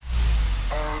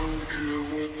care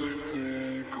what they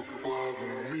think about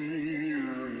me,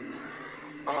 and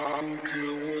I don't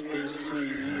care what they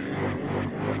say.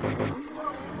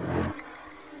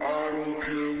 I don't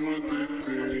care what they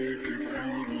think. If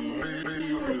you're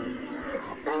leaving,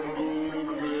 I'm gonna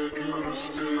beg you to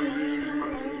stay.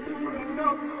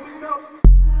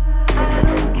 I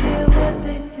don't care what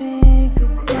they think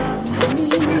about me.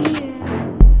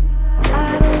 I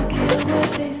don't care what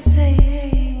they say.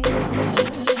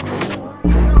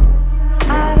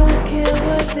 I don't care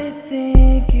what they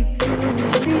think. If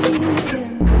you're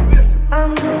leaving,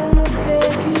 I'm gonna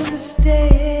beg you to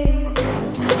stay.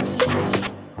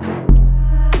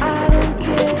 I don't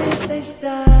care if they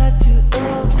start to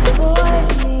avoid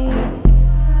me.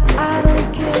 I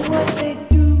don't care what they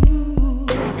do.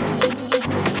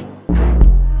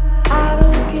 I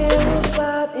don't care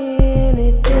about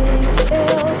anything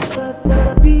else but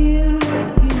the being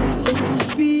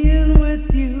with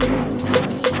you.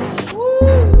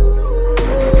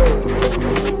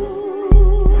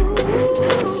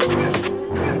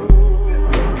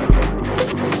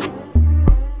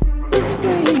 The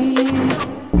scream.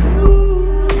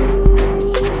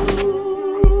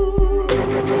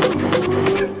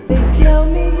 They tell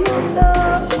me you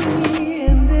love me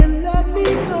and then let me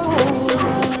go.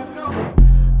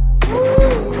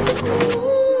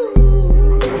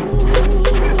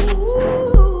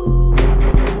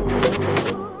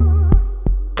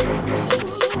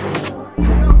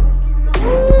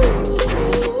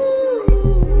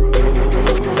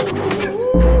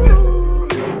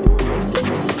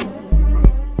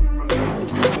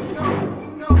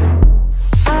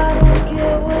 I don't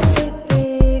care what they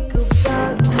think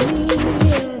about me,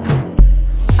 and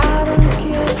I don't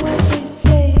care what they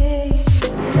say.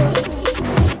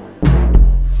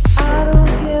 I don't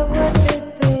care what they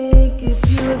think.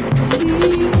 If you're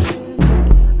leaving,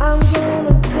 I'm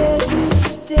gonna beg you to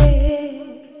stay.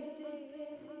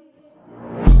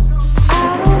 I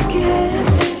don't care if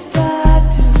they start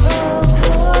to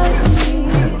avoid me.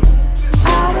 I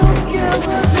don't care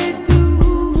what they do.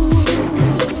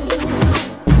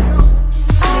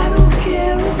 I don't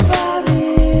care about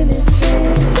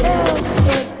anything else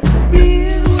but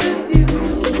being with you,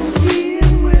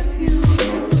 being with you.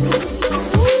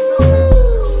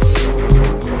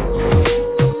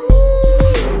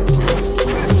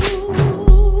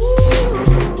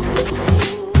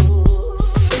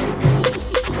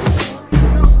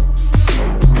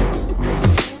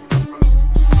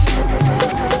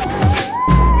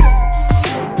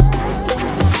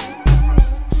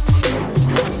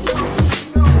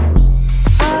 I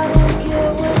don't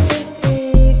care what they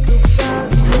think about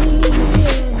me,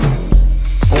 and I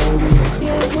don't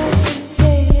care what they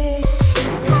say.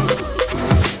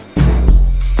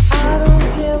 I don't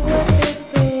care what they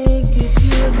think. If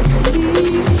you're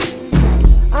leaving,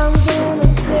 I'm gonna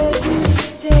beg you to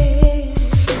stay.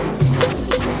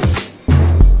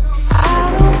 I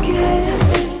don't care if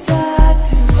they start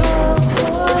to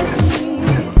avoid me.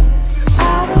 I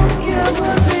don't care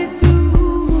what they do.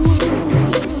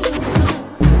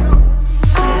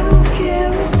 I don't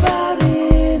care about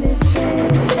anything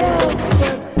else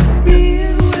but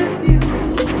being with you,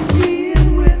 being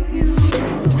with you.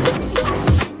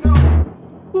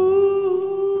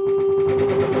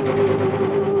 Ooh.